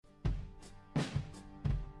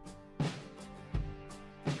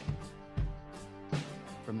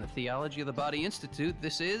Theology of the Body Institute.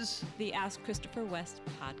 This is the Ask Christopher West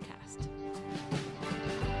podcast.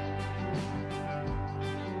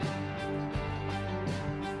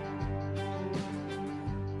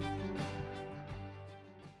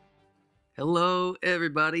 Hello,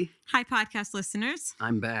 everybody. Hi, podcast listeners.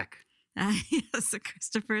 I'm back. Yes,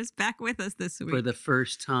 Christopher is back with us this week. For the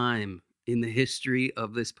first time in the history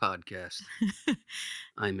of this podcast,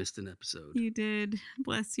 I missed an episode. You did.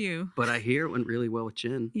 Bless you. But I hear it went really well with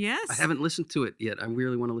Jen. Yes. I haven't listened to it yet. I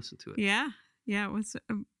really want to listen to it. Yeah. It was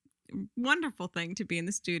a wonderful thing to be in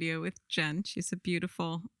the studio with Jen. She's a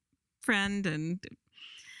beautiful friend and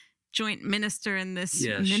joint minister in this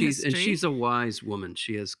ministry. She's a wise woman.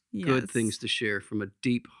 She has good Yes. things to share from a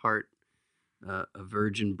deep heart, a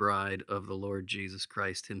virgin bride of the Lord Jesus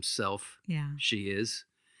Christ himself. Yeah. She is.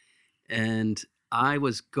 And I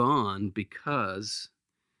was gone because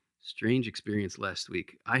strange experience last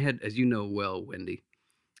week. I had, as you know well, Wendy,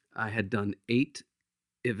 I had done 8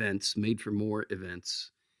 events, Made for More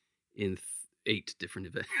events in 8 different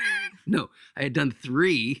events. No, I had done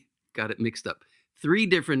 3, got it mixed up, 3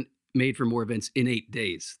 different Made for More events in 8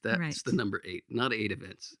 days. That's Right. the number 8, not 8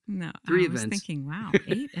 events. No, 3 I was events. thinking, wow,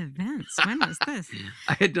 8 events. When was this?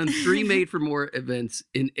 I had done 3 Made for More events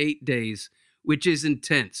in 8 days, which is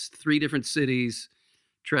intense. 3 different cities,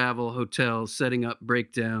 travel, hotels, setting up,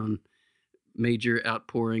 breakdown, major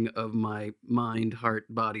outpouring of my mind, heart,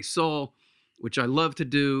 body, soul, which I love to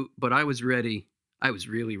do, but I was ready. I was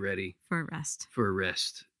really ready For rest. for a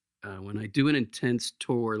rest. When I do an intense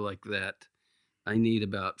tour like that, I need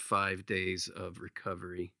about 5 days of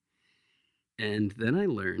recovery. And then I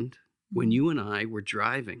learned when you and I were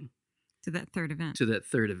driving To that third event. to that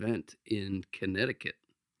 3rd event in Connecticut,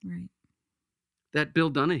 Right. that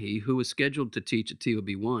Bill Dunahee, who was scheduled to teach at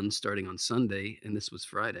TOB1 starting on Sunday, and this was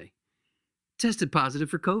Friday, tested positive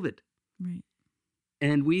for COVID. Right.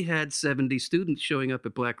 And we had 70 students showing up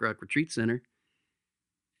at Black Rock Retreat Center.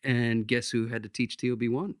 And guess who had to teach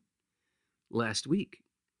TOB1 last week?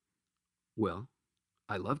 Well,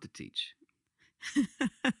 I love to teach.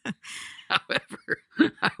 However,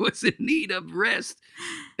 I was in need of rest.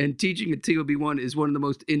 And teaching at TOB1 is one of the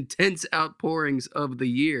most intense outpourings of the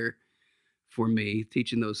year for me,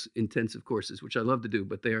 teaching those intensive courses, which I love to do,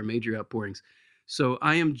 but they are major outpourings. So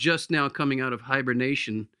I am just now coming out of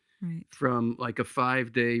hibernation Right. from like a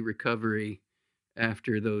 5-day recovery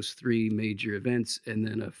after those 3 major events and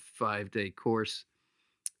then a 5-day course.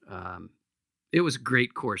 It was a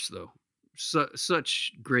great course, though.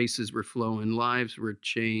 Such graces were flowing, lives were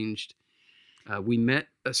changed. We met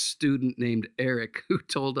a student named Eric who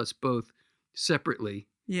told us both separately.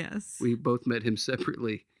 Yes. We both met him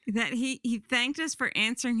separately. That he thanked us for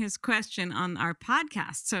answering his question on our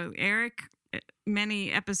podcast. So Eric,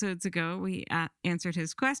 many episodes ago, we answered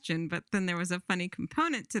his question, but then there was a funny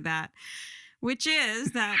component to that, which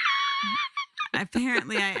is that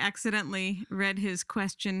apparently I accidentally read his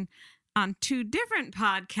question on 2 different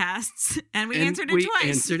podcasts, and we answered it twice. We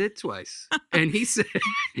answered it twice. And he said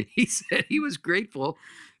he was grateful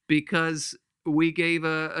because we gave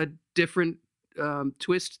a different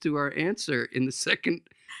twist to our answer in the second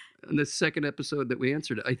episode that we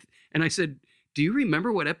answered it. And I said, do you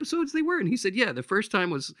remember what episodes they were? And he said, yeah, the first time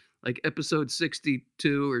was like episode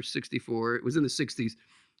 62 or 64. It was in the 60s.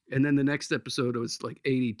 And then the next episode was like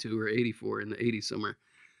 82 or 84 in the 80s somewhere.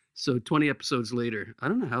 So 20 episodes later, I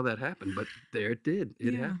don't know how that happened, but there it did.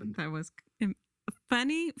 It happened. That was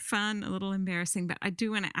funny, fun, a little embarrassing. But I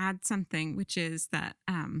do want to add something, which is that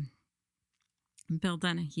Bill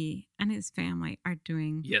Dunahee and his family are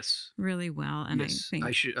doing Yes. really well. And Yes. I think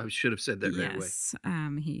I should have said that right away. yes,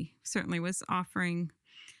 he certainly was offering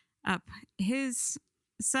up his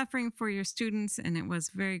suffering for your students, and it was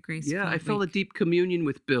very graceful. Yeah, I felt a deep communion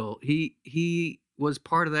with Bill. He was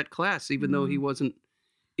part of that class, even though he wasn't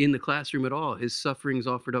in the classroom at all. His sufferings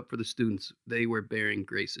offered up for the students, they were bearing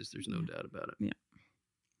graces. There's no doubt about it. Yeah.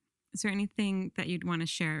 Is there anything that you'd want to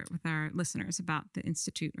share with our listeners about the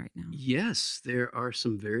Institute right now? Yes, there are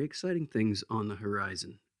some very exciting things on the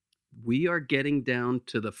horizon. We are getting down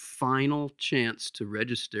to the final chance to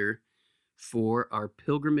register for our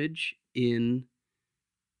pilgrimage in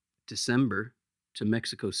December to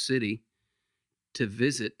Mexico City to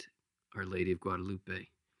visit Our Lady of Guadalupe.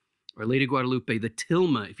 Our Lady of Guadalupe, the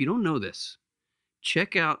Tilma. If you don't know this,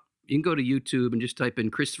 check out, you can go to YouTube and just type in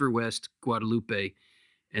Christopher West Guadalupe.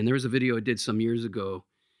 And there was a video I did some years ago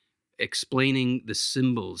explaining the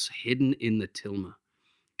symbols hidden in the tilma.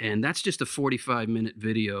 And that's just a 45-minute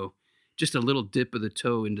video, just a little dip of the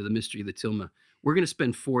toe into the mystery of the tilma. We're going to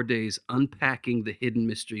spend 4 days unpacking the hidden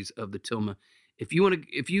mysteries of the tilma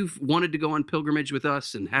if you've wanted to go on pilgrimage with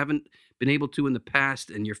us and haven't been able to in the past,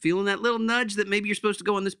 and you're feeling that little nudge that maybe you're supposed to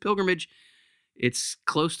go on this pilgrimage, it's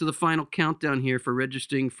close to the final countdown here for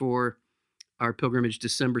registering for our pilgrimage,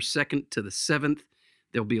 December 2nd to the 7th.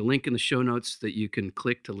 There'll be a link in the show notes that you can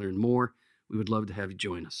click to learn more. We would love to have you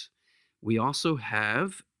join us. We also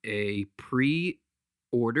have a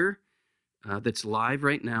pre-order that's live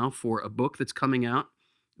right now for a book that's coming out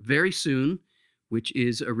very soon, which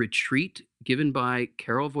is a retreat given by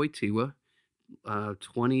Karol Wojtyła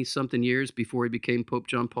 20-something years before he became Pope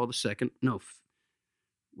John Paul II. No,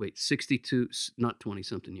 wait, 62, not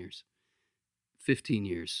 20-something years. 15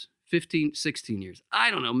 years. 16 years. I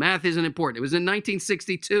don't know. Math isn't important. It was in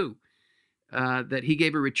 1962 that he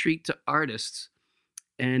gave a retreat to artists,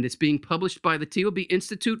 and it's being published by the TOB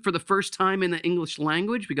Institute for the first time in the English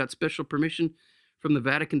language. We got special permission from the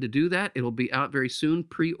Vatican to do that. It'll be out very soon.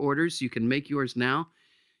 Pre-orders. You can make yours now.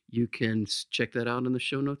 You can check that out in the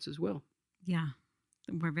show notes as well. Yeah,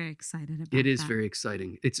 we're very excited about it. It is that. very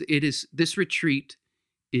exciting. This retreat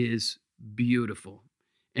is beautiful.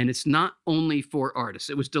 And it's not only for artists.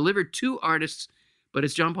 It was delivered to artists, but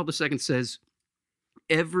as John Paul II says,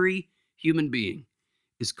 every human being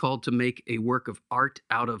is called to make a work of art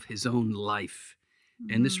out of his own life.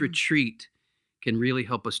 And this retreat can really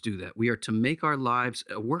help us do that. We are to make our lives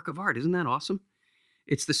a work of art. Isn't that awesome?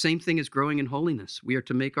 It's the same thing as growing in holiness. We are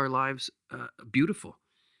to make our lives beautiful.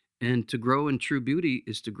 And to grow in true beauty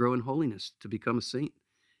is to grow in holiness, to become a saint.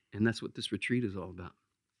 And that's what this retreat is all about.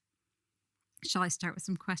 Shall I start with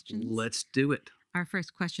some questions? Let's do it. Our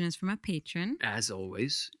first question is from a patron. As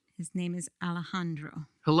always. His name is Alejandro.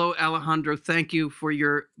 Hello, Alejandro. Thank you for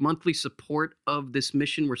your monthly support of this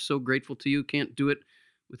mission. We're so grateful to you. Can't do it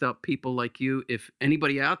without people like you. If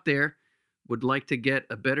anybody out there would like to get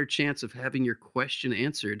a better chance of having your question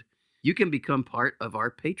answered, you can become part of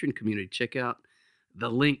our patron community. Check out the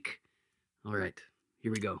link. All right,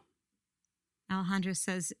 here we go. Alejandro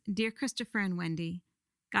says, Dear Christopher and Wendy,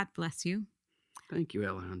 God bless you. Thank you,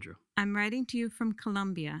 Alejandro. I'm writing to you from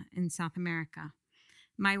Colombia in South America.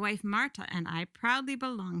 My wife Marta and I proudly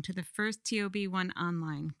belong to the first TOB1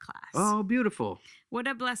 online class. Oh, beautiful. What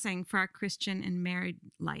a blessing for our Christian and married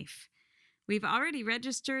life. We've already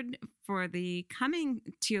registered for the coming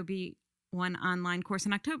TOB1 online course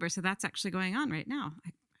in October, so that's actually going on right now.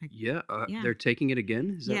 Yeah. They're taking it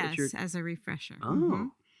again? Is that yes, what you're... as a refresher.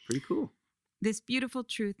 Oh, pretty cool. This beautiful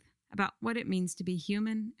truth about what it means to be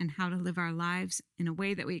human and how to live our lives in a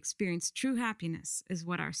way that we experience true happiness is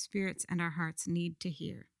what our spirits and our hearts need to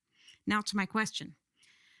hear. Now to my question.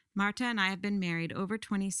 Marta and I have been married over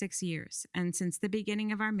 26 years, and since the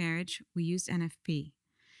beginning of our marriage, we used NFP.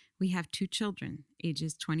 We have 2 children,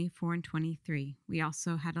 ages 24 and 23. We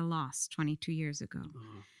also had a loss 22 years ago.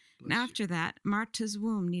 And after that, Marta's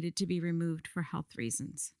womb needed to be removed for health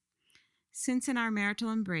reasons. Since in our marital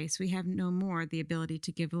embrace we have no more the ability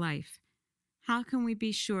to give life, how can we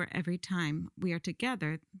be sure every time we are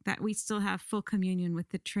together that we still have full communion with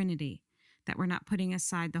the Trinity, that we're not putting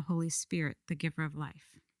aside the Holy Spirit, the giver of life?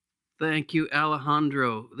 Thank you,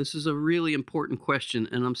 Alejandro. This is a really important question,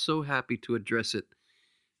 and I'm so happy to address it.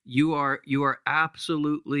 You are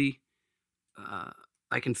absolutely,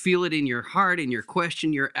 I can feel it in your heart, in your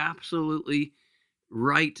question. You're absolutely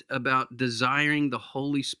right about desiring the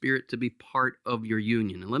Holy Spirit to be part of your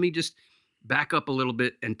union. And let me just back up a little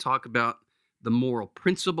bit and talk about the moral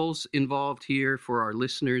principles involved here for our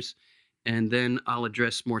listeners, and then I'll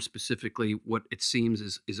address more specifically what it seems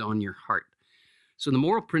is on your heart. So the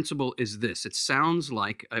moral principle is this. It sounds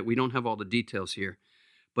like, we don't have all the details here,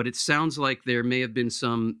 but it sounds like there may have been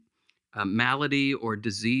some malady or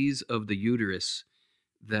disease of the uterus,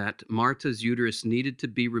 that Marta's uterus needed to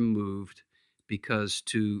be removed because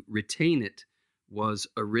to retain it was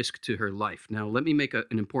a risk to her life. Now, let me make an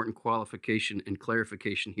important qualification and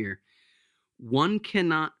clarification here. One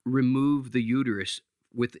cannot remove the uterus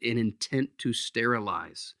with an intent to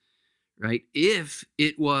sterilize, right? If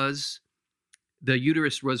the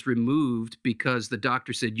uterus was removed because the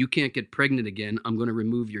doctor said, you can't get pregnant again, I'm going to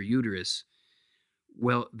remove your uterus.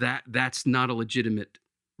 Well, that's not a legitimate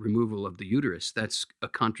removal of the uterus. That's a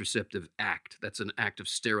contraceptive act. That's an act of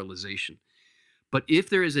sterilization. But if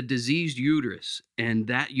there is a diseased uterus and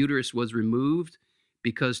that uterus was removed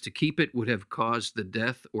because to keep it would have caused the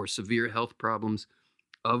death or severe health problems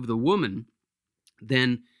of the woman,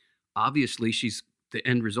 then obviously the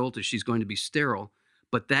end result is she's going to be sterile,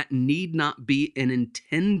 but that need not be an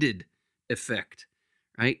intended effect,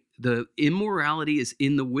 right? The immorality is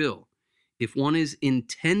in the will. If one is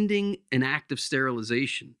intending an act of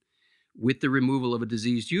sterilization with the removal of a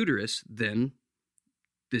diseased uterus, then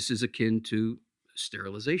this is akin to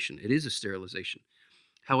sterilization. It is a sterilization.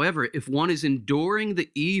 However, if one is enduring the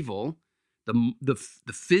evil, the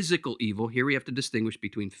physical evil, here we have to distinguish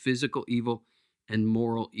between physical evil and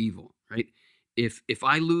moral evil, right? If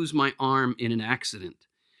I lose my arm in an accident,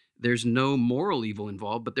 there's no moral evil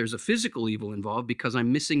involved, but there's a physical evil involved because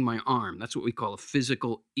I'm missing my arm. That's what we call a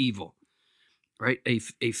physical evil, right? A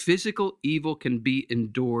physical evil can be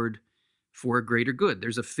endured for a greater good.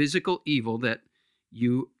 There's a physical evil that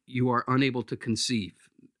you are unable to conceive.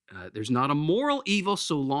 There's not a moral evil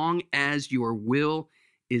so long as your will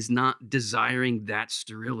is not desiring that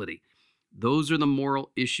sterility. Those are the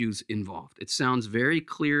moral issues involved. It sounds very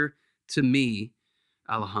clear to me,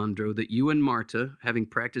 Alejandro, that you and Marta, having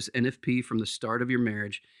practiced NFP from the start of your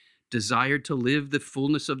marriage, desired to live the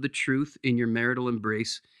fullness of the truth in your marital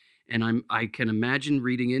embrace. And I can imagine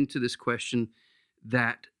reading into this question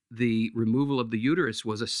that the removal of the uterus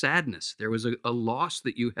was a sadness. There was a loss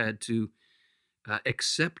that you had to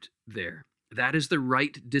accept there. That is the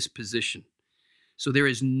right disposition. So there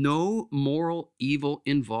is no moral evil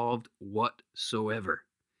involved whatsoever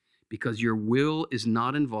because your will is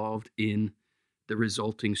not involved in the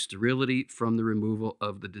resulting sterility from the removal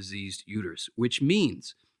of the diseased uterus, which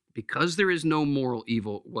means because there is no moral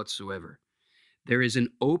evil whatsoever, there is an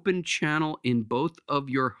open channel in both of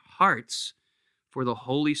your hearts for the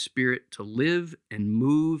Holy Spirit to live and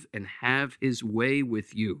move and have his way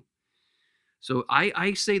with you. So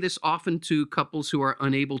I say this often to couples who are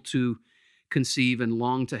unable to conceive and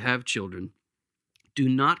long to have children. Do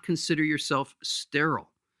not consider yourself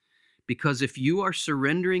sterile, because if you are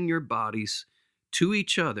surrendering your bodies to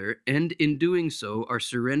each other and in doing so are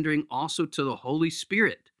surrendering also to the Holy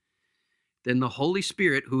Spirit, then the Holy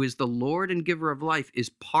Spirit, who is the Lord and giver of life, is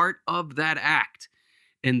part of that act.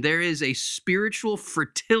 And there is a spiritual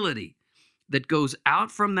fertility that goes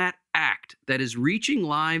out from that act that is reaching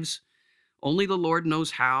lives. Only the Lord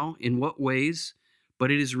knows how, in what ways, but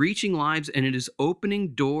it is reaching lives and it is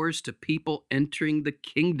opening doors to people entering the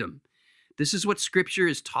kingdom. This is what Scripture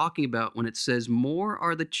is talking about when it says, more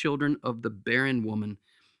are the children of the barren woman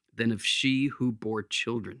than of she who bore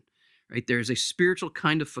children. Right? There is a spiritual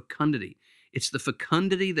kind of fecundity. It's the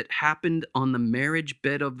fecundity that happened on the marriage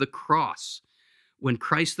bed of the cross when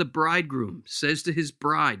Christ the bridegroom says to his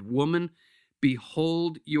bride, woman,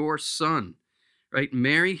 behold your son. Right?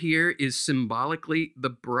 Mary here is symbolically the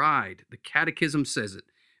bride. The Catechism says it.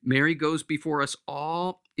 Mary goes before us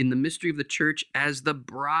all in the mystery of the church as the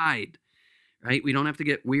bride. Right? We don't have to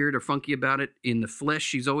get weird or funky about it. In the flesh,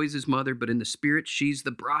 she's always his mother, but in the spirit, she's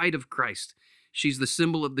the bride of Christ. She's the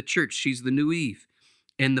symbol of the church. She's the new Eve.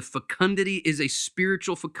 And the fecundity is a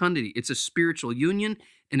spiritual fecundity. It's a spiritual union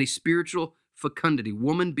and a spiritual fecundity.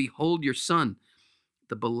 Woman, behold your son.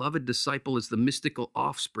 The beloved disciple is the mystical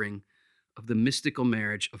offspring of the mystical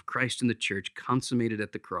marriage of Christ and the church consummated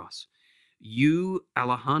at the cross. You,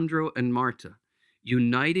 Alejandro and Marta,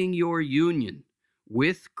 uniting your union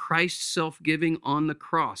with Christ's self-giving on the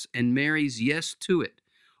cross and Mary's yes to it,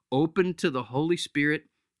 open to the Holy Spirit,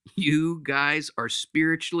 you guys are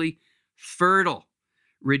spiritually fertile.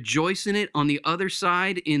 Rejoice in it. On the other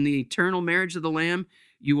side, in the eternal marriage of the Lamb,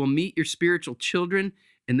 you will meet your spiritual children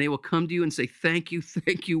and they will come to you and say, thank you,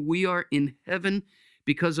 thank you. We are in heaven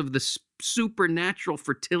because of the supernatural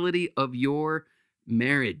fertility of your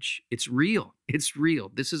marriage. It's real. It's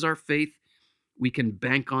real. This is our faith. We can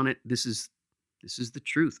bank on it. This is the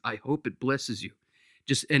truth. I hope it blesses you.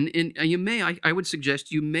 Just and you may, I would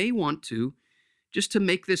suggest you may want to, just to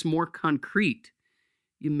make this more concrete,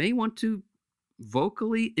 you may want to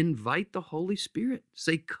vocally invite the Holy Spirit.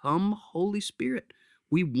 Say, come, Holy Spirit.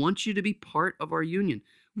 We want you to be part of our union.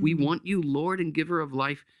 Mm-hmm. We want you, Lord and giver of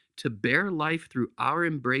life, to bear life through our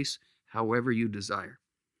embrace however you desire.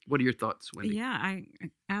 What are your thoughts, Wendy? Yeah, I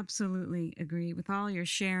absolutely agree with all your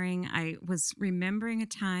sharing. I was remembering a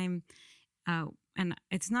time, and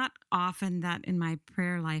it's not often that in my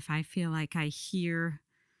prayer life I feel like I hear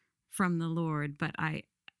from the Lord, but I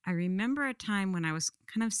remember a time when I was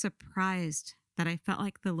kind of surprised that I felt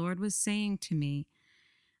like the Lord was saying to me,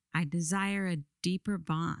 I desire a deeper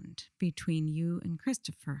bond between you and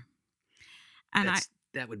Christopher. And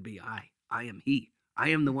that would be I. I am he. I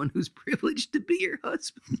am the one who's privileged to be your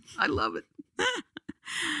husband. I love it.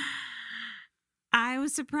 I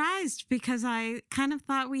was surprised because I kind of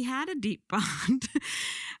thought we had a deep bond.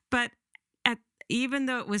 But even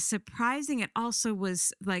though it was surprising, it also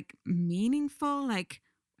was like meaningful, like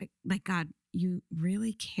God, you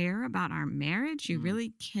really care about our marriage. You really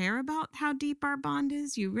care about how deep our bond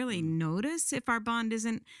is. You really notice if our bond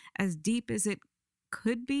isn't as deep as it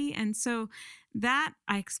could be. And so that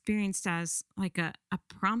I experienced as like a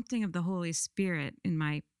prompting of the Holy Spirit in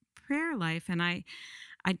my prayer life. And I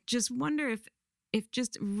just wonder if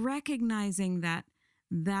just recognizing that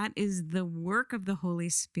that is the work of the Holy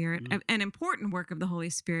Spirit, Mm. an important work of the Holy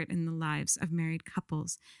Spirit in the lives of married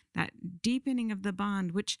couples, that deepening of the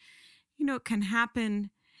bond, which, can happen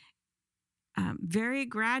very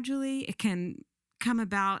gradually. It can come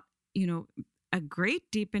about, a great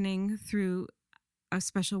deepening through a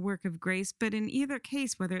special work of grace. But in either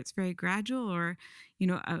case, whether it's very gradual or,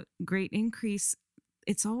 a great increase,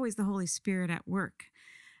 it's always the Holy Spirit at work.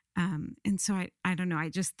 And so I don't know. I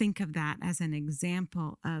just think of that as an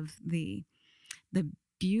example of the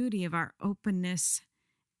beauty of our openness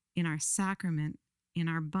in our sacrament, in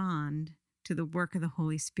our bond to the work of the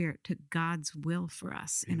Holy Spirit, to God's will for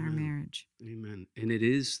us in our Amen. marriage. Amen. And it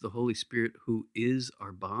is the Holy Spirit who is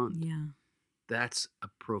our bond. Yeah. That's a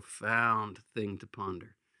profound thing to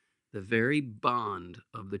ponder. The very bond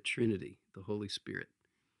of the Trinity, the Holy Spirit,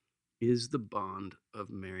 is the bond of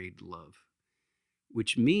married love,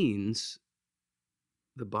 which means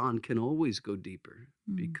the bond can always go deeper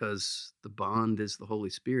because the bond is the Holy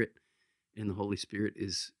Spirit, and the Holy Spirit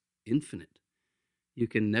is infinite. You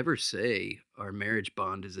can never say our marriage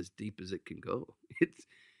bond is as deep as it can go.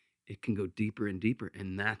 It can go deeper and deeper,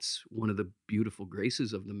 and that's one of the beautiful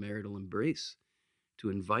graces of the marital embrace, to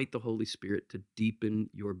invite the Holy Spirit to deepen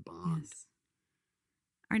your bond. Yes.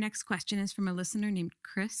 Our next question is from a listener named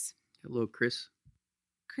Chris. Hello, Chris.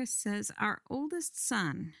 Chris says, our oldest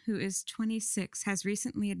son, who is 26, has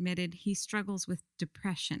recently admitted he struggles with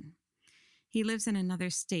depression. He lives in another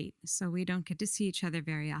state, so we don't get to see each other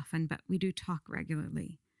very often, but we do talk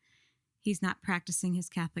regularly. He's not practicing his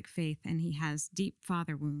Catholic faith, and he has deep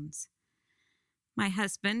father wounds. My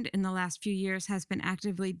husband, in the last few years, has been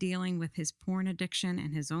actively dealing with his porn addiction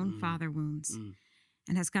and his own father wounds,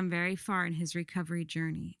 and has come very far in his recovery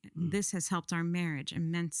journey. This has helped our marriage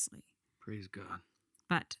immensely. Praise God.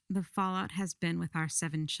 But the fallout has been with our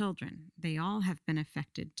 7 children. They all have been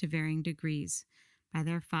affected to varying degrees by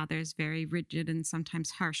their father's very rigid and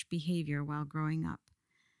sometimes harsh behavior while growing up.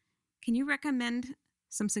 Can you recommend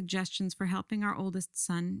some suggestions for helping our oldest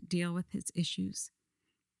son deal with his issues?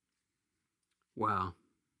 Wow.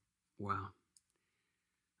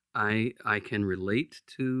 I can relate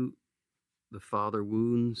to the father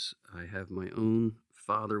wounds. I have my own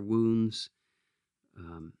father wounds.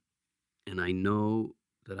 And I know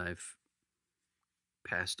that I've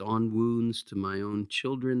passed on wounds to my own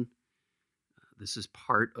children. This is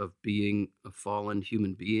part of being a fallen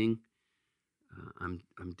human being. I'm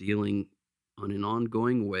dealing on an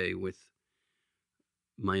ongoing way with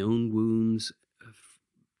my own wounds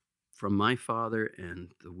from my father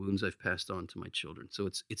and the wounds I've passed on to my children. So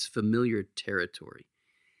it's familiar territory.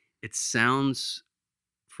 It sounds,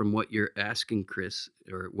 from what you're asking, Chris,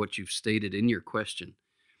 or what you've stated in your question,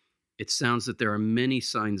 it sounds that there are many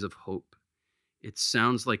signs of hope. It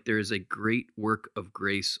sounds like there is a great work of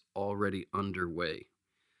grace already underway.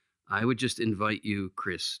 I would just invite you,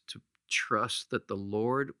 Chris, to trust that the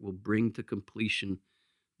Lord will bring to completion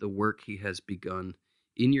the work he has begun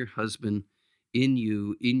in your husband, in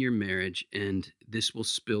you, in your marriage, and this will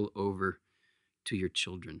spill over to your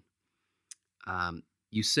children.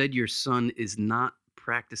 You said your son is not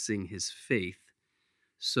practicing his faith.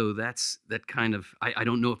 So that kind of, I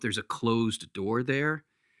don't know if there's a closed door there.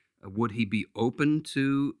 Would he be open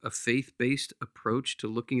to a faith-based approach to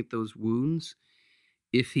looking at those wounds?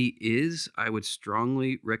 If he is, I would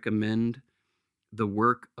strongly recommend the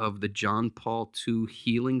work of the John Paul II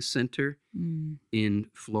Healing Center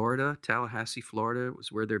in Florida. Tallahassee, Florida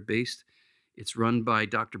was where they're based. It's run by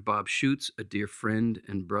Dr. Bob Schutz, a dear friend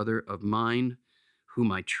and brother of mine,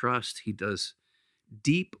 whom I trust. He does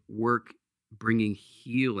deep work bringing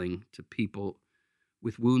healing to people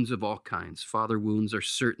with wounds of all kinds. Father wounds are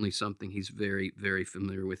certainly something he's very, very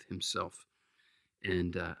familiar with himself.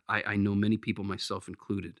 And I know many people, myself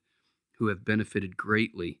included, who have benefited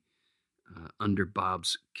greatly under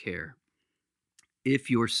Bob's care. If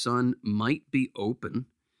your son might be open,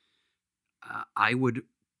 I would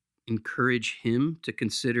encourage him to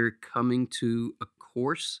consider coming to a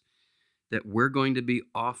course that we're going to be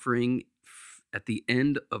offering at the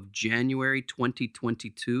end of January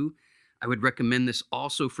 2022. I would recommend this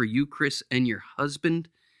also for you, Chris, and your husband.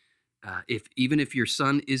 Even if your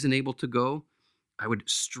son isn't able to go, I would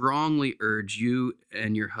strongly urge you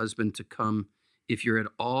and your husband to come if you're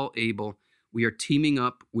at all able. We are teaming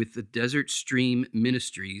up with the Desert Stream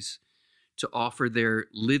Ministries to offer their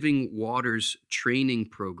Living Waters training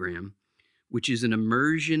program, which is an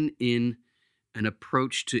immersion in an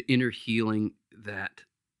approach to inner healing that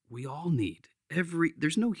we all need.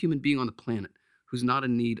 There's no human being on the planet who's not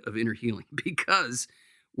in need of inner healing because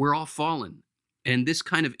we're all fallen. And this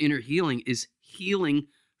kind of inner healing is healing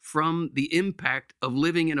from the impact of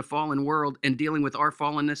living in a fallen world and dealing with our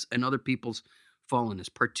fallenness and other people's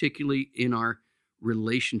fallenness, particularly in our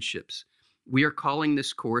relationships. We are calling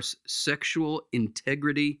this course Sexual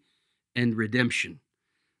Integrity and Redemption.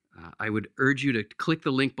 I would urge you to click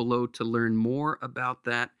the link below to learn more about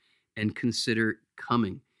that and consider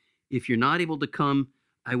coming. If you're not able to come,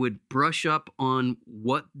 I would brush up on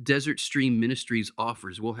what Desert Stream Ministries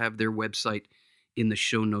offers. We'll have their website in the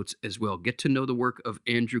show notes as well. Get to know the work of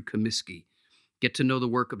Andrew Comiskey. Get to know the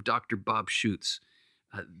work of Dr. Bob Schutz.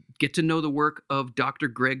 Get to know the work of Dr.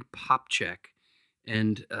 Greg Popchak.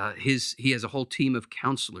 And he has a whole team of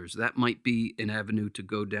counselors. That might be an avenue to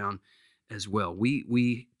go down as well.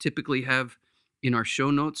 We typically have in our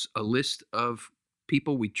show notes a list of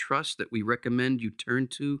people we trust that we recommend you turn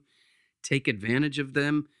to. Take advantage of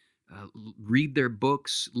them. Read their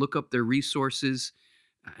books. Look up their resources.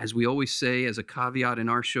 As we always say, as a caveat in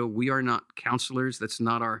our show, we are not counselors. That's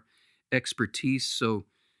not our expertise. So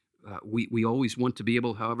we always want to be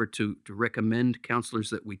able, however, to recommend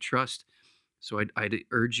counselors that we trust. So I'd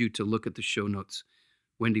urge you to look at the show notes.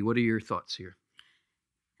 Wendy, what are your thoughts here?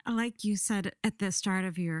 Like you said at the start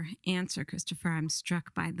of your answer, Christopher, I'm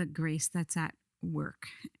struck by the grace that's at work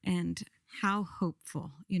and how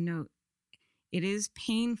hopeful. It is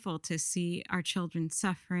painful to see our children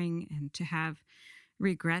suffering and to have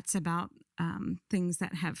regrets about things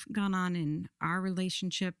that have gone on in our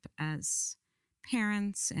relationship as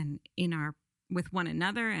parents and with one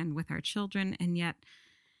another and with our children, and yet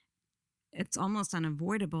it's almost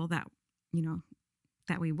unavoidable that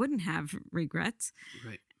that we wouldn't have regrets.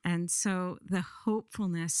 Right. And so the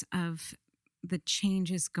hopefulness of the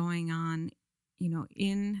changes going on,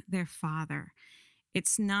 in their father,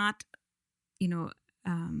 it's not,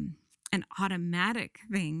 an automatic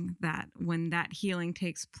thing that when that healing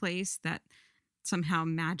takes place, that somehow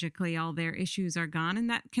magically all their issues are gone. And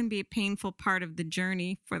that can be a painful part of the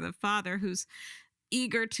journey for the father who's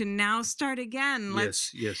eager to now start again.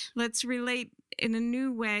 Yes. Let's relate in a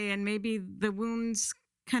new way. And maybe the wounds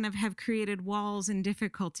kind of have created walls and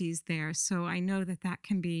difficulties there. So I know that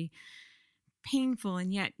can be painful,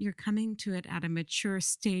 and yet you're coming to it at a mature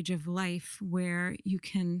stage of life where you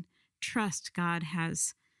can trust God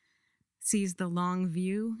sees the long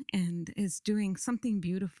view and is doing something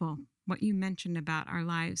beautiful. What you mentioned about our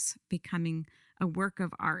lives becoming a work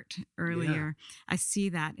of art earlier, I see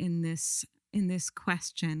that in this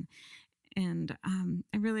question. And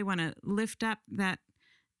I really want to lift up that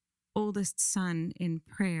oldest son in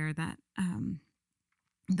prayer, that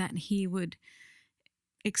he would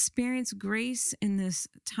experience grace in this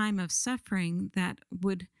time of suffering that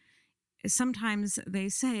would, sometimes they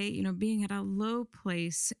say, being at a low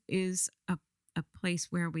place is a place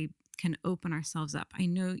where we can open ourselves up. I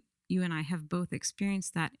know you and I have both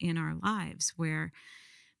experienced that in our lives, where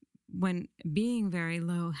when being very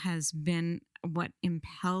low has been what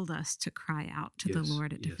impelled us to cry out to the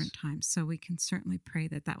Lord at different times. So we can certainly pray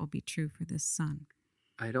that will be true for this son.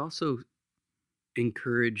 I'd also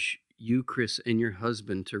encourage you, Chris, and your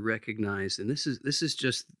husband to recognize, and this is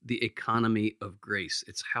just the economy of grace.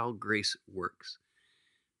 It's how grace works.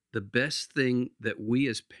 The best thing that we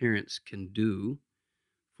as parents can do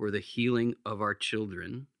for the healing of our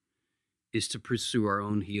children is to pursue our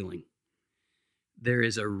own healing. There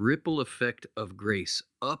is a ripple effect of grace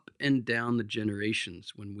up and down the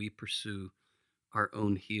generations when we pursue our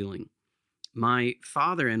own healing. My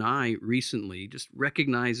father and I recently, just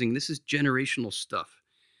recognizing this is generational stuff,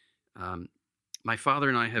 my father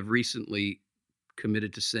and I have recently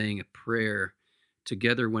committed to saying a prayer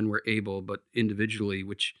together when we're able, but individually,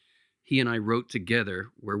 which he and I wrote together,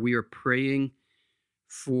 where we are praying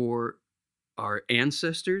for our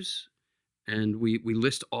ancestors. And we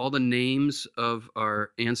list all the names of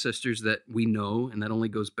our ancestors that we know, and that only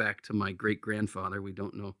goes back to my great-grandfather. We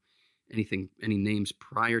don't know any names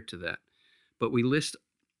prior to that. But we list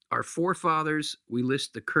our forefathers, we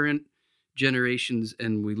list the current generations,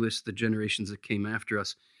 and we list the generations that came after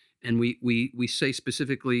us. And we say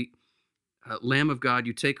specifically, Lamb of God,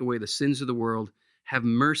 you take away the sins of the world, have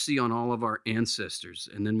mercy on all of our ancestors.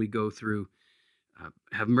 And then we go through,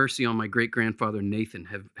 have mercy on my great-grandfather Nathan.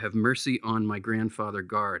 Have mercy on my grandfather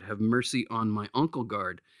Gard. Have mercy on my uncle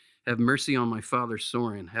Gard. Have mercy on my father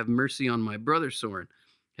Soren. Have mercy on my brother Soren.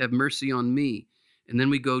 Have mercy on me. And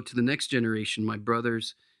then we go to the next generation, my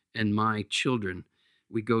brothers and my children.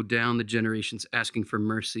 We go down the generations asking for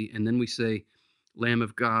mercy. And then we say, Lamb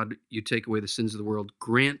of God, you take away the sins of the world.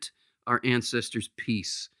 Grant our ancestors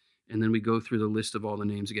peace. And then we go through the list of all the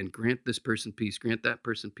names again. Grant this person peace. Grant that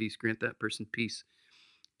person peace. Grant that person peace.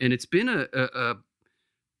 And it's been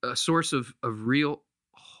a source of real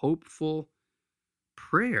hopeful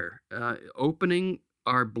prayer, opening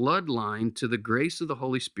our bloodline to the grace of the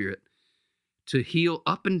Holy Spirit to heal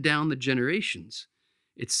up and down the generations.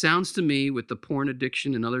 It sounds to me, with the porn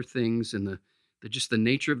addiction and other things, and the just the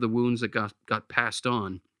nature of the wounds that got passed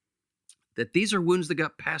on, that these are wounds that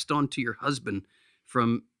got passed on to your husband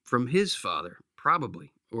from his father,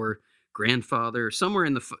 probably, or grandfather, or somewhere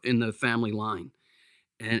in the family line.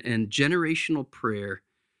 And generational prayer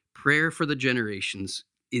for the generations,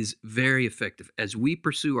 is very effective. As we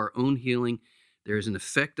pursue our own healing, there is an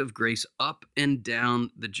effect of grace up and down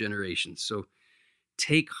the generations. So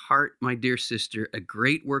take heart, my dear sister. A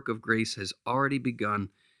great work of grace has already begun,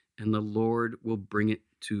 and the Lord will bring it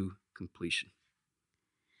to completion.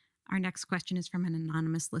 Our next question is from an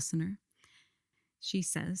anonymous listener. She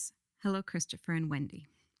says, "Hello, Christopher and Wendy.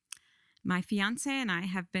 My fiance and I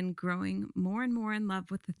have been growing more and more in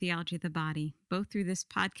love with the theology of the body, both through this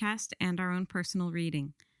podcast and our own personal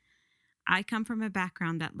reading. I come from a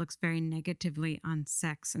background that looks very negatively on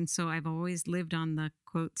sex, and so I've always lived on the,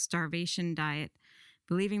 quote, starvation diet,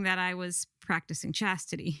 believing that I was practicing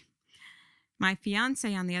chastity. My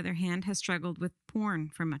fiance, on the other hand, has struggled with porn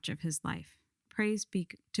for much of his life. Praise be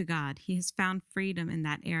to God, he has found freedom in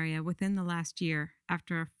that area within the last year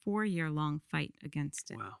after a 4-year-long fight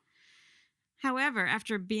against it. Wow. However,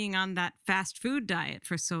 after being on that fast food diet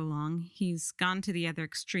for so long, he's gone to the other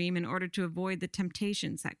extreme in order to avoid the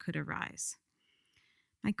temptations that could arise.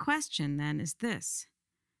 My question then is this: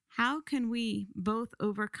 how can we both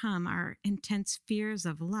overcome our intense fears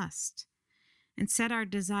of lust and set our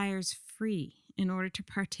desires free in order to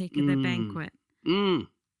partake of the banquet?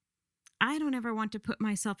 I don't ever want to put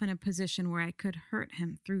myself in a position where I could hurt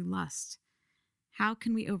him through lust. How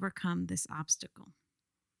can we overcome this obstacle?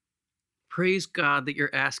 Praise God that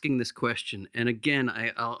you're asking this question. And again,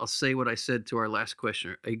 I'll say what I said to our last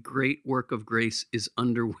questioner. A great work of grace is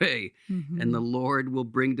underway, and the Lord will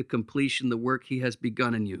bring to completion the work he has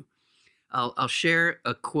begun in you. I'll share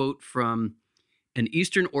a quote from an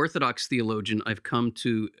Eastern Orthodox theologian I've come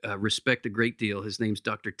to respect a great deal. His name's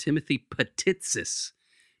Dr. Timothy Patitsis,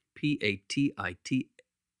 Patitsis.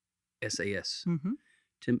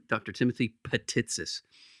 Dr. Timothy Patitsis.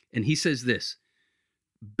 And he says this: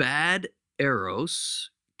 bad eros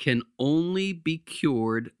can only be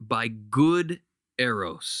cured by good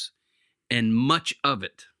eros, and much of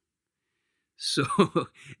it. So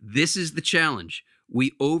this is the challenge.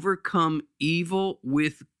 We overcome evil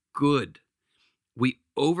with good. We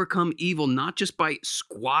overcome evil not just by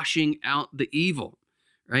squashing out the evil,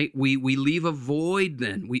 right? We leave a void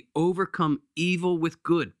then. We overcome evil with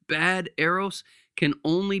good. Bad eros can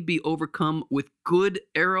only be overcome with good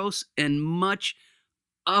eros, and much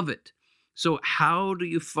of it. So how do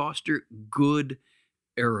you foster good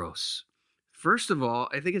eros? First of all,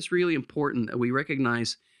 I think it's really important that we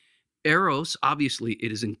recognize eros, obviously,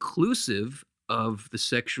 it is inclusive of the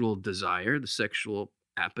sexual desire, the sexual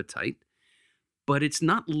appetite, but it's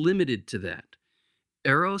not limited to that.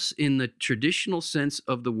 Eros, in the traditional sense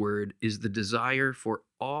of the word, is the desire for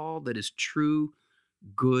all that is true,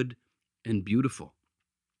 good, and beautiful.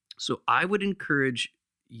 So I would encourage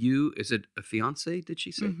you, is it a fiance, did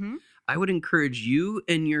she say? I would encourage you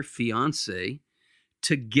and your fiance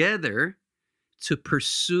together to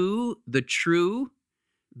pursue the true,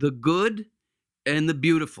 the good, and the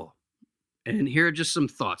beautiful. And here are just some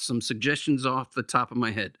thoughts, some suggestions off the top of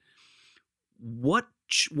my head. What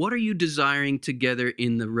are you desiring together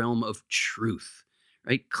in the realm of truth,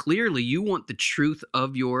 right? Clearly, you want the truth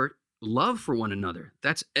of your love for one another.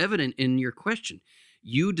 That's evident in your question.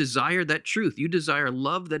 You desire that truth. You desire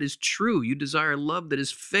love that is true. You desire love that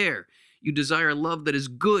is fair. You desire love that is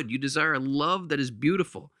good. You desire love that is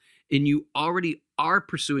beautiful. And you already are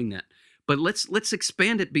pursuing that. But let's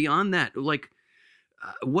expand it beyond that. Like,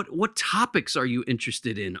 what topics are you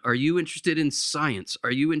interested in? Are you interested in science?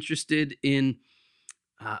 Are you interested in,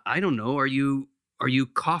 I don't know, are you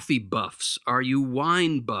coffee buffs? Are you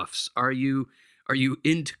wine buffs? Are you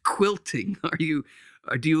into quilting? Do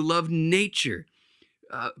you love nature?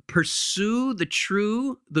 Pursue the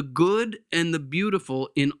true, the good, and the beautiful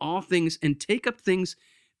in all things, and take up things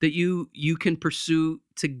that you can pursue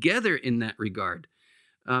together in that regard.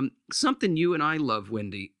 Something you and I love,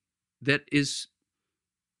 Wendy, that is,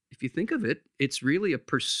 if you think of it, it's really a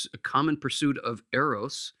common pursuit of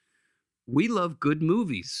eros. We love good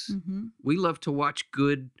movies. We love to watch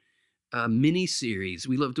good miniseries.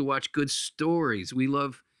 We love to watch good stories. We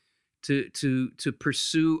love to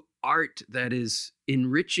pursue art that is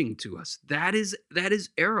enriching to us. That is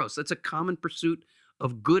eros. That's a common pursuit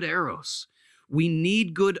of good eros. We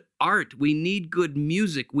need good art. We need good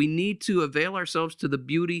music. We need to avail ourselves to the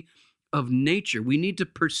beauty of nature. We need to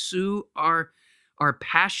pursue our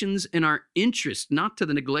passions and our interests, not to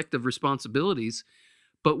the neglect of responsibilities,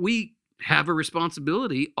 but we have a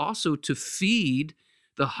responsibility also to feed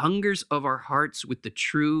the hungers of our hearts with the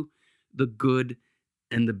true, the good,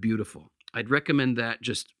 and the beautiful. I'd recommend that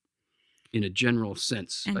just in a general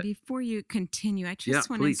sense. And before you continue, I Yeah, just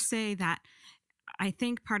want to please. say that I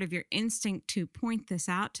think part of your instinct to point this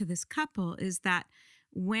out to this couple is that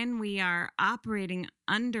when we are operating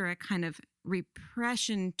under a kind of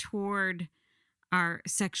repression toward our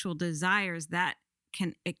sexual desires, that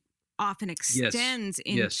can often Yes. extends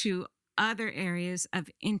Yes. into other areas of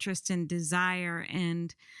interest and desire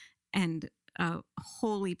and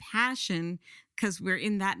holy passion, because we're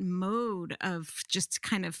in that mode of just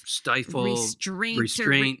kind of Stifle, restraint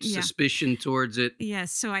restraint, yeah. suspicion towards it.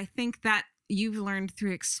 Yes. So I think that you've learned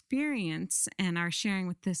through experience and are sharing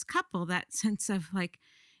with this couple that sense of like,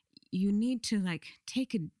 you need to like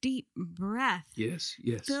take a deep breath, Yes.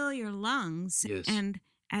 Yes. fill your lungs. Yes. And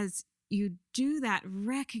as you do that,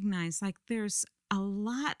 recognize like there's a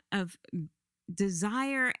lot of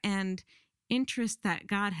desire and interest that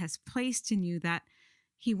God has placed in you that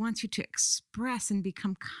he wants you to express and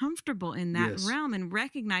become comfortable in that Yes. realm and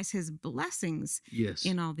recognize his blessings Yes.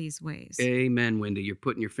 in all these ways. Amen, Wendy. You're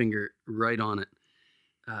putting your finger right on it.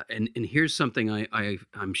 And here's something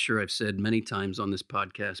I'm sure I've said many times on this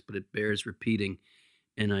podcast, but it bears repeating.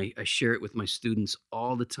 And I share it with my students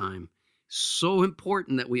all the time. So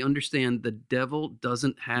important that we understand the devil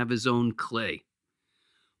doesn't have his own clay.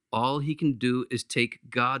 All he can do is take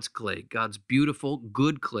God's clay, God's beautiful,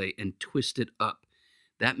 good clay, and twist it up.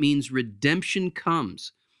 That means redemption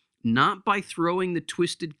comes not by throwing the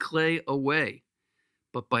twisted clay away,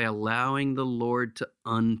 but by allowing the Lord to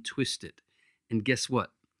untwist it. And guess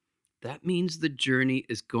what? That means the journey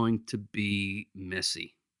is going to be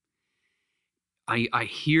messy. I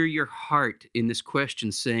hear your heart in this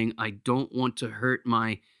question saying, I don't want to hurt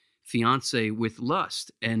my fiance with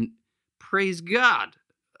lust. And praise God.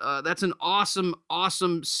 That's an awesome,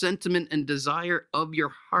 awesome sentiment and desire of your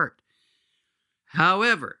heart.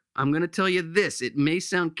 However, I'm going to tell you this. It may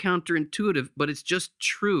sound counterintuitive, but it's just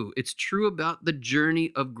true. It's true about the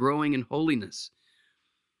journey of growing in holiness.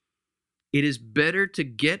 It is better to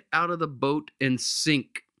get out of the boat and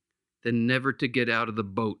sink than never to get out of the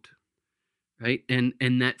boat. Right?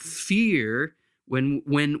 And that fear,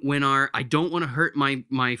 when our I don't want to hurt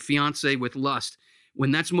my fiance with lust,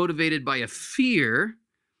 when that's motivated by a fear,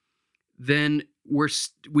 then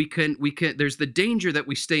we can there's the danger that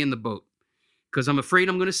we stay in the boat. Because I'm afraid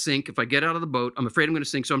I'm going to sink. If I get out of the boat, I'm afraid I'm going to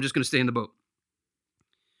sink, so I'm just going to stay in the boat.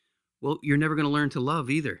 Well, you're never going to learn to love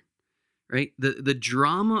either. Right? The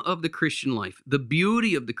drama of the Christian life, the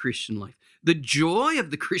beauty of the Christian life, the joy of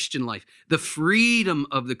the Christian life, the freedom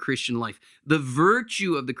of the Christian life, the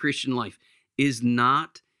virtue of the Christian life is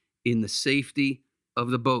not in the safety of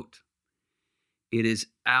the boat. It is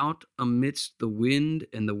out amidst the wind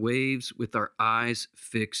and the waves with our eyes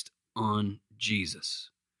fixed on Jesus.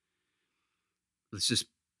 Let's just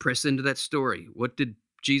press into that story. What did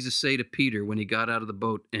Jesus say to Peter when he got out of the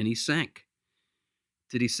boat and he sank?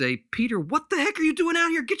 Did he say, Peter, what the heck are you doing out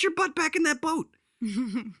here? Get your butt back in that boat.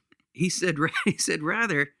 He said,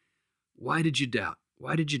 rather, why did you doubt?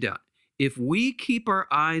 Why did you doubt? If we keep our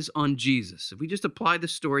eyes on Jesus, if we just apply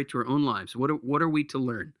this story to our own lives, what are we to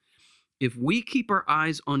learn? If we keep our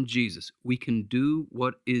eyes on Jesus, we can do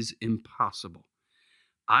what is impossible.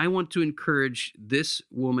 I want to encourage this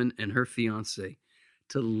woman and her fiance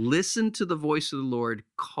to listen to the voice of the Lord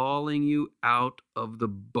calling you out of the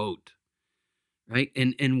boat. Right?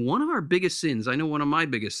 And one of our biggest sins, I know one of my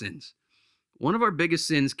biggest sins, one of our biggest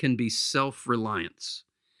sins can be self-reliance.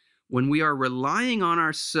 When we are relying on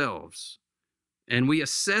ourselves and we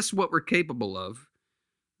assess what we're capable of,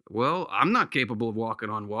 well, I'm not capable of walking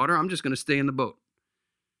on water. I'm just going to stay in the boat.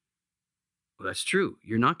 Well, that's true.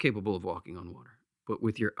 You're not capable of walking on water. But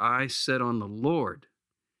with your eyes set on the Lord,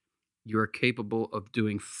 you are capable of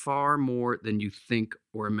doing far more than you think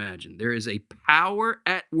or imagine. There is a power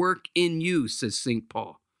at work in you, says St.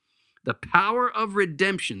 Paul. The power of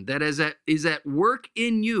redemption that is at work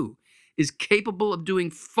in you is capable of doing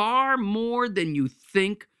far more than you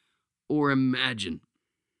think or imagine.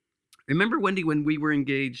 Remember, Wendy, when we were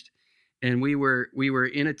engaged and we were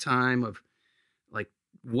in a time of like,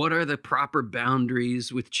 what are the proper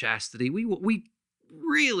boundaries with chastity? We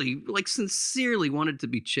really, like, sincerely wanted to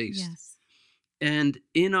be chaste. Yes. And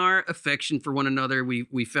in our affection for one another,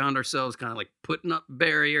 we found ourselves kind of like putting up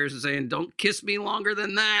barriers and saying, don't kiss me longer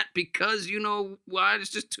than that because, why, it's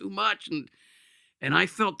just too much. And I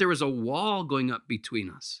felt there was a wall going up between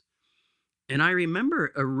us. And I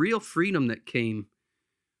remember a real freedom that came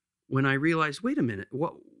when I realized, wait a minute,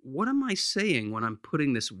 what am I saying when I'm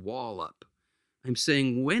putting this wall up? I'm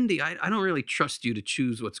saying, Wendy, I don't really trust you to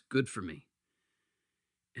choose what's good for me.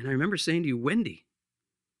 And I remember saying to you, Wendy,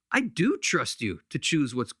 I do trust you to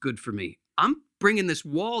choose what's good for me. I'm bringing this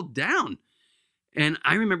wall down. And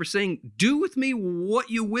I remember saying, do with me what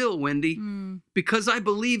you will, Wendy, because I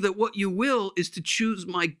believe that what you will is to choose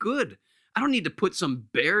my good. I don't need to put some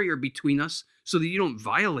barrier between us so that you don't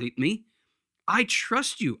violate me. I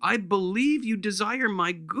trust you. I believe you desire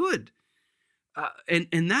my good.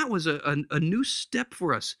 And that was a new step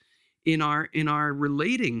for us in our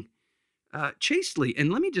relating chastely.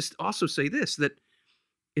 And let me just also say this, that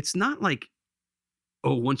it's not like,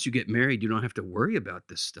 oh, once you get married, you don't have to worry about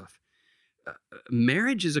this stuff.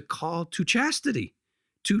 Marriage is a call to chastity,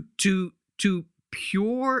 to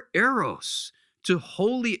pure eros, to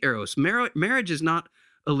holy eros. Marriage is not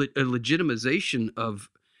a legitimization of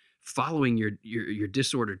following your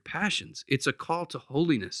disordered passions. It's a call to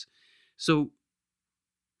holiness. So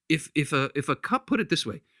if a couple, put it this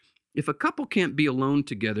way, if a couple can't be alone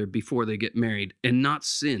together before they get married and not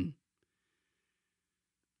sin,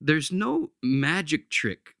 there's no magic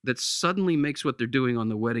trick that suddenly makes what they're doing on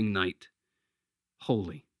the wedding night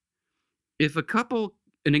holy. If a couple,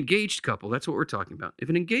 an engaged couple, that's what we're talking about. If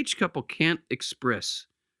an engaged couple can't express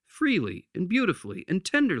freely and beautifully and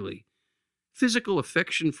tenderly physical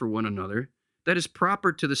affection for one another that is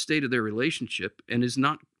proper to the state of their relationship and is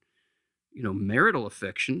not, marital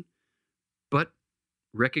affection, but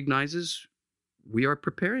recognizes we are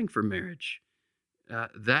preparing for marriage,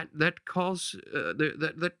 that calls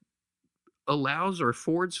that allows or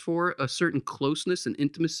affords for a certain closeness and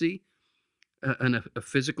intimacy, and a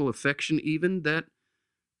physical affection even that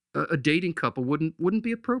a dating couple wouldn't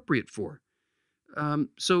be appropriate for.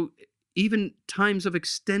 So even times of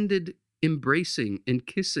extended embracing and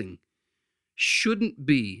kissing shouldn't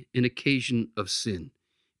be an occasion of sin.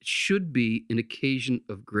 It should be an occasion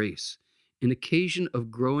of grace, an occasion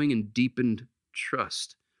of growing and deepened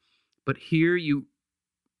trust. But here you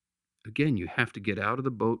have to get out of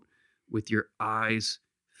the boat with your eyes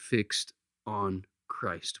fixed on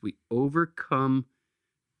Christ. We overcome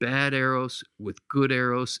bad eros with good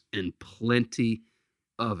eros and plenty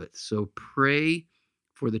of it. So pray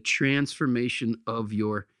for the transformation of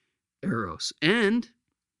your eros. And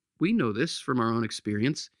we know this from our own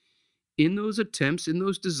experience. In those attempts, in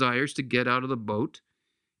those desires to get out of the boat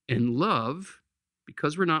and love,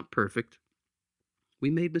 because we're not perfect, we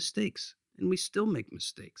made mistakes, and we still make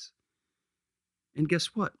mistakes. And guess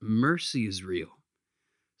what? Mercy is real.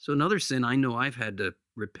 So another sin I know I've had to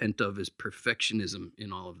repent of is perfectionism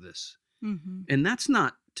in all of this. Mm-hmm. And that's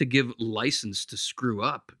not to give license to screw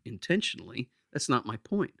up intentionally. That's not my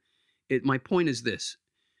point. My point is this.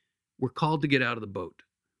 We're called to get out of the boat.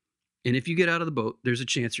 And if you get out of the boat, there's a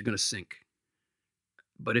chance you're going to sink.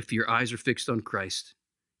 But if your eyes are fixed on Christ,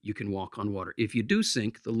 you can walk on water. If you do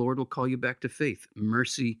sink, the Lord will call you back to faith.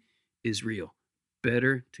 Mercy is real.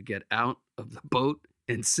 Better to get out of the boat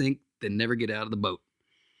and sink than never get out of the boat.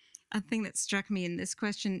 A thing that struck me in this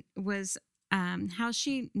question was how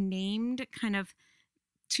she named kind of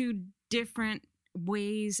two different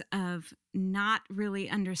ways of not really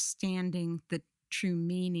understanding the true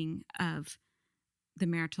meaning of the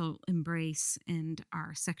marital embrace and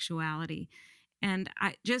our sexuality. And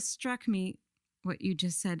it just struck me what you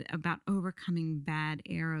just said about overcoming bad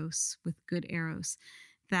eros with good eros,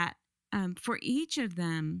 that for each of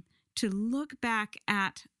them to look back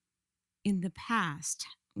at in the past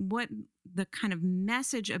what the kind of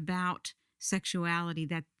message about sexuality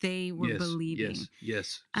that they were believing.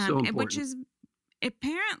 Yes. So important. Which is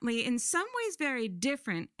apparently in some ways very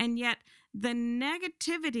different. And yet the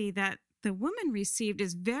negativity that the woman received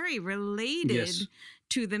is very related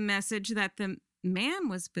to the message that the man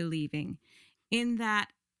was believing, in that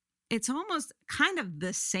it's almost kind of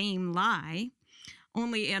the same lie,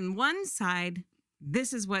 only on one side,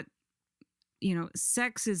 this is what,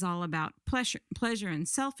 sex is all about, pleasure and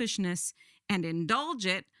selfishness, and indulge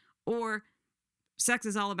it, or sex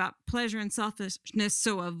is all about pleasure and selfishness,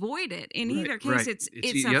 so avoid it. In either case, it's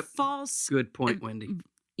a false. Good point, Wendy.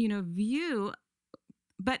 View.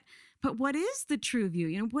 But what is the true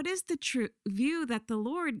view? What is the true view that the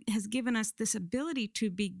Lord has given us this ability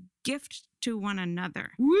to be gift to one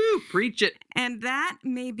another? Woo! Preach it. And that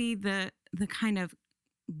may be the kind of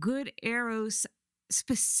good eros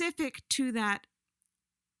specific to that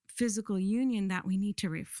physical union that we need to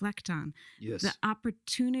reflect on. Yes. The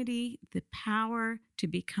opportunity, the power to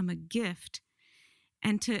become a gift.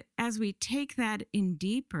 And as we take that in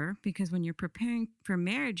deeper, because when you're preparing for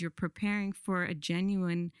marriage, you're preparing for a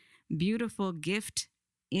genuine, beautiful gift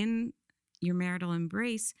in your marital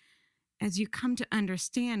embrace. As you come to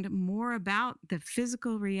understand more about the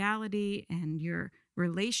physical reality and your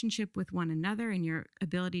relationship with one another and your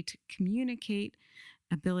ability to communicate,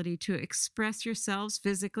 ability to express yourselves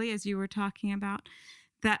physically, as you were talking about,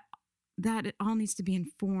 that it all needs to be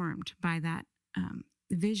informed by that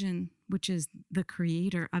vision, which is the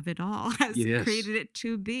creator of it all has created it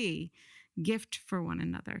to be gift for one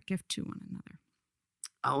another, gift to one another.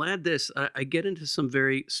 I'll add this. I get into some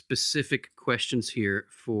very specific questions here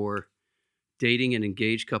for dating and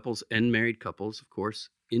engaged couples and married couples, of course,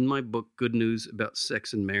 in my book, Good News About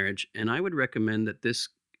Sex and Marriage. And I would recommend that this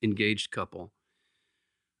engaged couple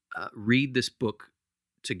read this book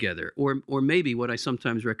together. Or maybe what I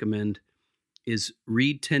sometimes recommend is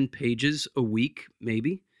read 10 pages a week,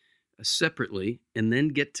 maybe, separately, and then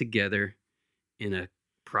get together in a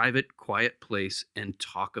private, quiet place and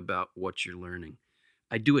talk about what you're learning.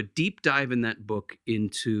 I do a deep dive in that book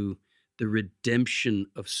into the redemption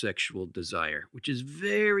of sexual desire, which is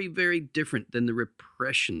very, very different than the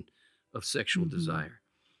repression of sexual desire.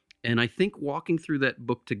 And I think walking through that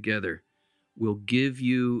book together will give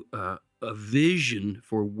you a vision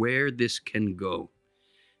for where this can go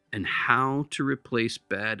and how to replace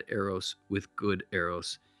bad eros with good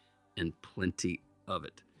eros and plenty of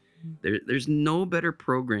it. There's no better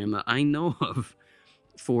program that I know of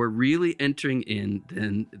for really entering in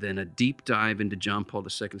than a deep dive into John Paul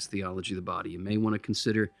II's theology of the body. You may want to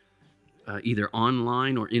consider either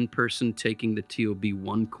online or in person taking the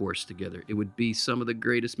TOB1 course together. It would be some of the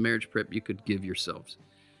greatest marriage prep you could give yourselves.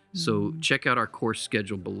 So check out our course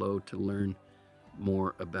schedule below to learn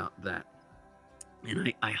more about that.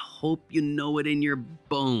 And I hope you know it in your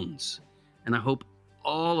bones. And I hope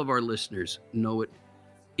all of our listeners know it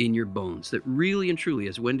in your bones. That really and truly,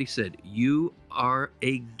 as Wendy said, you are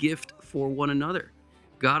a gift for one another.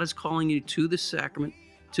 God is calling you to the sacrament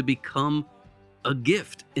to become a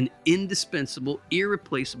gift, an indispensable,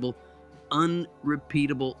 irreplaceable,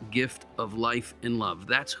 unrepeatable gift of life and love.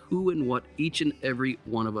 That's who and what each and every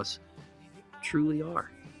one of us truly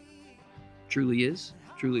are. Truly is,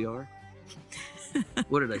 truly are.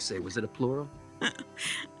 What did I say? Was it a plural?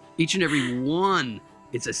 Each and every one.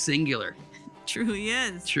 It's a singular. Truly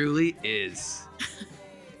is. Truly is.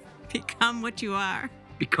 Become what you are.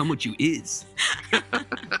 Become what you is.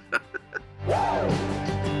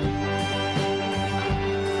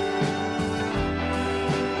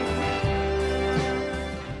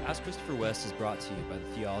 Ask Christopher West is brought to you by the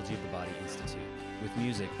Theology of the Body Institute, with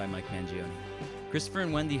music by Mike Mangione. Christopher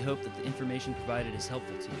and Wendy hope that the information provided is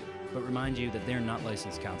helpful to you, but remind you that they are not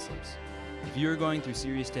licensed counselors. If you are going through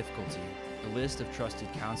serious difficulty, a list of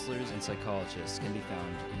trusted counselors and psychologists can be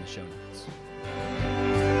found in the show notes.